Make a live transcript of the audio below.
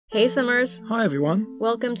Hey Summers! Hi everyone!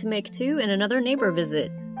 Welcome to Make 2 and another neighbor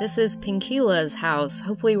visit. This is Pinkila's house.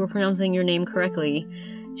 Hopefully we're pronouncing your name correctly.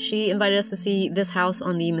 She invited us to see this house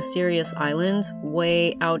on the mysterious island,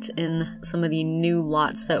 way out in some of the new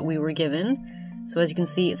lots that we were given. So as you can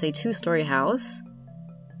see, it's a 2-story house.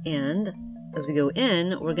 And as we go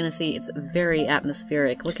in, we're gonna see it's very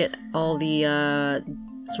atmospheric. Look at all the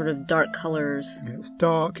sort of dark colors. Yeah, it's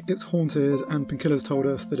dark, it's haunted, and Pinkila's told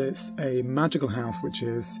us that it's a magical house, which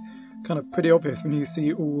is kind of pretty obvious when you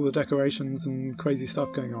see all the decorations and crazy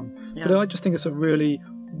stuff going on. Yeah. But I just think it's a really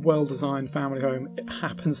well-designed family home. It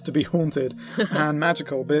happens to be haunted and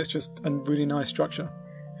magical, but it's just a really nice structure.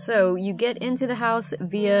 So you get into the house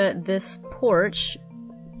via this porch.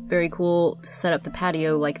 Very cool to set up the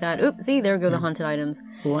patio like that. Oops, see, there go the haunted items.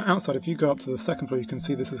 Well, outside, if you go up to the second floor, you can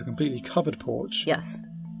see this is a completely covered porch. Yes.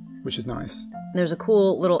 Which is nice. There's a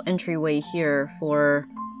cool little entryway here for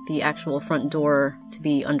the actual front door to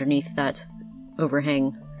be underneath that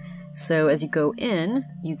overhang. So as you go in,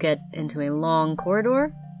 you get into a long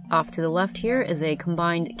corridor. Off to the left here is a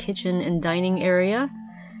combined kitchen and dining area.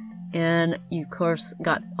 And you, of course,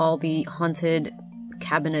 got all the haunted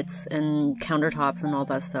cabinets and countertops and all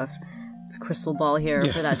that stuff. It's a crystal ball here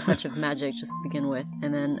for that touch of magic just to begin with.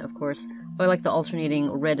 And then, of course, I like the alternating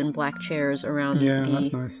red and black chairs around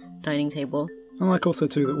that's nice. Dining table. I like also,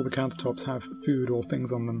 too, that all the countertops have food or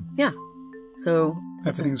things on them. Yeah. So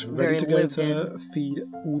everything's ready to go to feed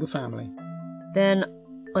all the family. Then,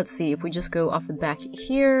 let's see, if we just go off the back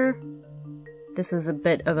here, this is a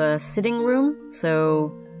bit of a sitting room.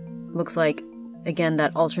 So looks like, again,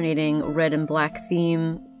 that alternating red and black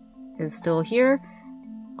theme is still here.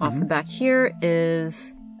 Off the back here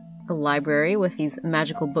is a library with these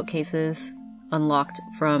magical bookcases unlocked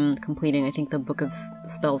from completing, I think, the Book of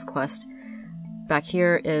Spells quest. Back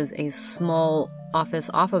here is a small office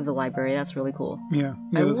off of the library. That's really cool. Yeah.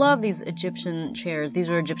 I love these Egyptian chairs. These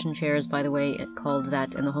are Egyptian chairs, by the way, called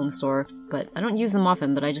that in the home store. But I don't use them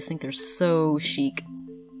often, but I just think they're so chic.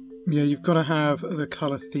 Yeah, you've got to have the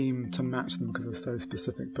colour theme to match them because they're so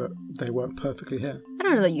specific, but they work perfectly here. I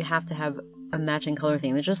don't know that you have to have a matching color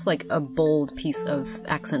theme. It's just like a bold piece of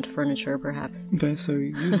accent furniture, perhaps. Okay, so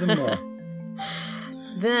use them more.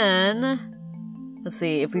 Then, let's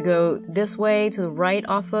see, if we go this way to the right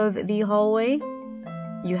off of the hallway,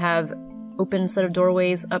 you have open set of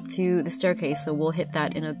doorways up to the staircase, so we'll hit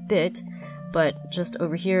that in a bit. But just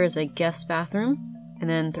over here is a guest bathroom, and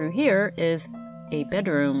then through here is a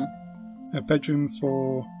bedroom. A bedroom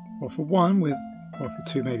for one with, or for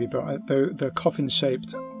two maybe, but the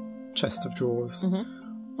coffin-shaped chest of drawers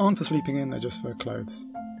aren't for sleeping in, they're just for clothes.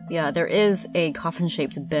 Yeah, there is a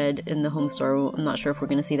coffin-shaped bed in the home store. I'm not sure if we're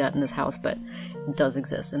going to see that in this house, but it does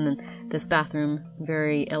exist. And then this bathroom,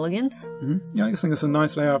 very elegant. Yeah, I just think it's a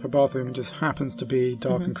nice layout for a bathroom. It just happens to be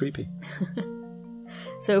dark and creepy.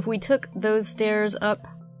 So if we took those stairs up,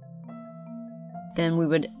 then we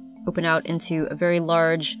would open out into a very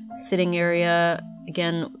large sitting area.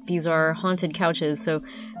 Again, these are haunted couches, so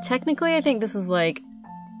technically I think this is like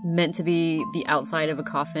meant to be the outside of a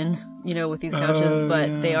coffin, you know, with these couches,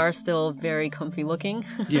 but they are still very comfy looking.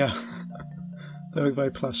 Yeah. They look very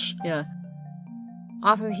plush. Yeah.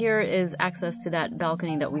 Off of here is access to that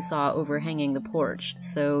balcony that we saw overhanging the porch.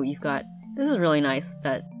 So you've got, this is really nice,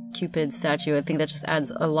 that Cupid statue. I think that just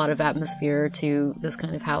adds a lot of atmosphere to this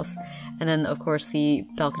kind of house. And then, of course, the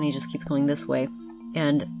balcony just keeps going this way.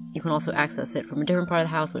 And you can also access it from a different part of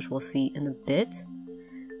the house, which we'll see in a bit.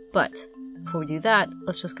 But before we do that,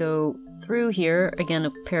 let's just go through here. Again,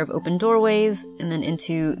 a pair of open doorways, and then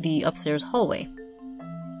into the upstairs hallway.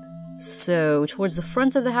 So, towards the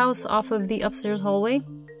front of the house, off of the upstairs hallway,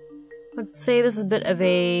 let's say this is a bit of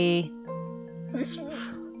a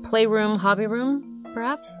playroom, hobby room,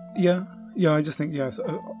 perhaps? Yeah, I just think, yes,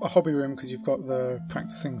 a hobby room, because you've got the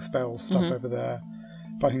practicing spells stuff over there.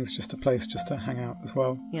 But I think it's just a place just to hang out as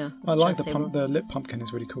well. Yeah. I like the lit pumpkin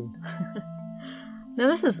is really cool. Now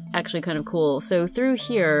this is actually kind of cool. So through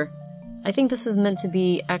here, I think this is meant to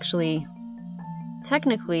be actually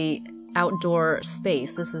technically outdoor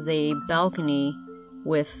space. This is a balcony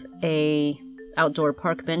with a outdoor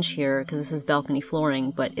park bench here, because this is balcony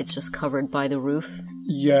flooring, but it's just covered by the roof.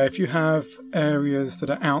 Yeah, if you have areas that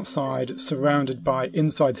are outside surrounded by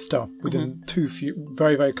inside stuff within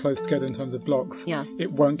very, very close together in terms of blocks,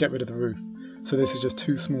 it won't get rid of the roof. So this is just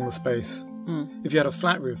too small a space. If you had a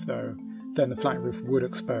flat roof though, then the flat roof would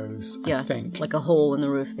expose, I think. Like a hole in the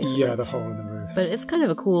roof, basically. Yeah, the hole in the roof. But it's kind of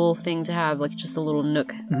a cool thing to have, like just a little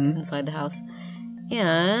nook inside the house.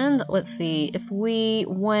 And let's see, if we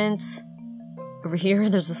went over here,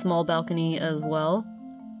 there's a small balcony as well.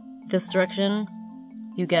 This direction,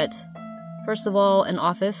 you get First of all, an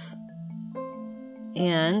office.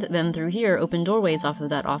 And then through here, open doorways off of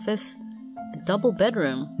that office. A double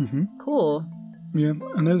bedroom. Mm-hmm. Cool. Yeah,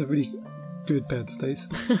 and those are really good beds. They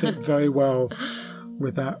fit very well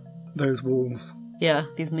with those walls. Yeah,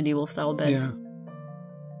 these medieval style beds. Yeah.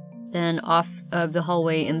 Then off of the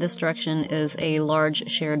hallway in this direction is a large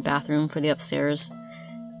shared bathroom for the upstairs.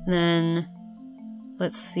 Then,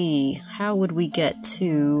 let's see, how would we get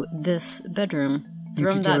to this bedroom?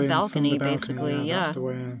 From that balcony, basically, yeah. That's the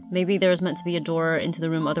way in. Maybe there's meant to be a door into the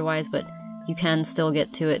room otherwise, but you can still get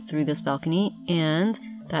to it through this balcony. And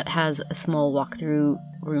that has a small walk-through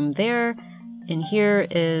room there. And here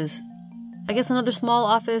is, I guess, another small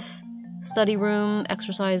office, study room,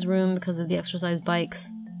 exercise room because of the exercise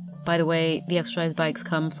bikes. By the way, the exercise bikes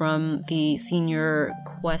come from the senior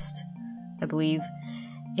quest, I believe.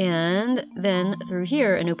 And then through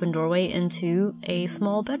here, an open doorway into a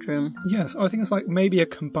small bedroom. Yes, I think it's like maybe a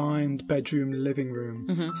combined bedroom living room.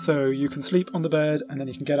 Mm-hmm. So you can sleep on the bed and then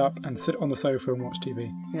you can get up and sit on the sofa and watch TV.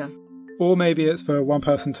 Yeah. Or maybe it's for one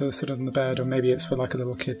person to sit on the bed, or maybe it's for like a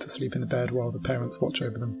little kid to sleep in the bed while the parents watch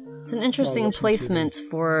over them. It's an interesting placement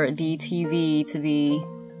for the TV to be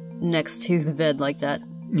next to the bed like that.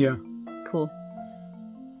 Yeah. Cool.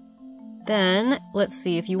 Then, let's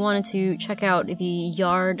see, if you wanted to check out the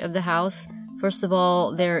yard of the house, first of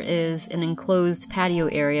all, there is an enclosed patio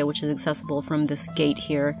area which is accessible from this gate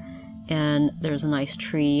here, and there's a nice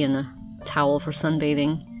tree and a towel for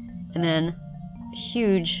sunbathing, and then a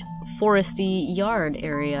huge foresty yard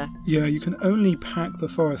area. Yeah, you can only pack the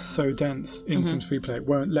forest so dense in Sims FreePlay. It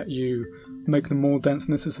won't let you make them more dense,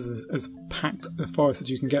 and this is as packed a forest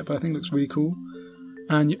as you can get, but I think it looks really cool.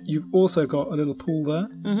 And you've also got a little pool there.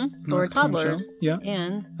 Mm-hmm. For toddlers. Yeah.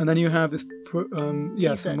 And then you have this,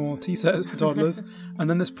 some more tea sets for toddlers. And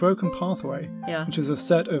then this broken pathway, which is a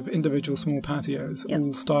set of individual small patios,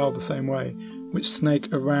 all styled the same way, which snake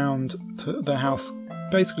around to the house,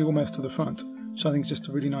 basically almost to the front, which I think is just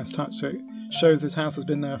a really nice touch. It shows this house has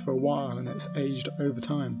been there for a while and it's aged over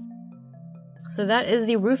time. So that is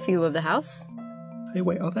the roof view of the house. Hey,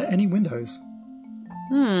 wait, are there any windows?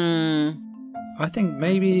 I think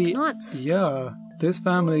maybe, this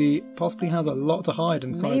family possibly has a lot to hide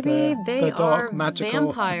inside their dark, magical...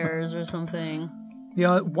 vampires or something.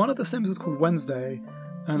 Yeah, one of the Sims was called Wednesday,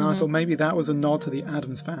 and I thought maybe that was a nod to the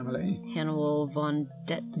Addams family. Hannibal Von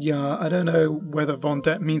Det. Yeah, I don't know whether Von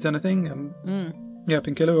Det means anything. Yeah,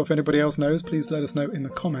 Pinkila, or if anybody else knows, please let us know in the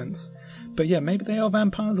comments. But yeah, maybe they are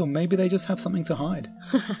vampires, or maybe they just have something to hide.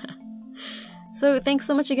 So thanks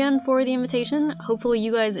so much again for the invitation. Hopefully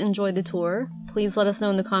you guys enjoyed the tour. Please let us know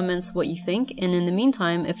in the comments what you think, and in the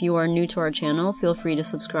meantime, if you are new to our channel, feel free to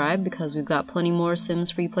subscribe because we've got plenty more Sims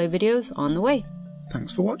FreePlay videos on the way.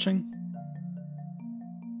 Thanks for watching.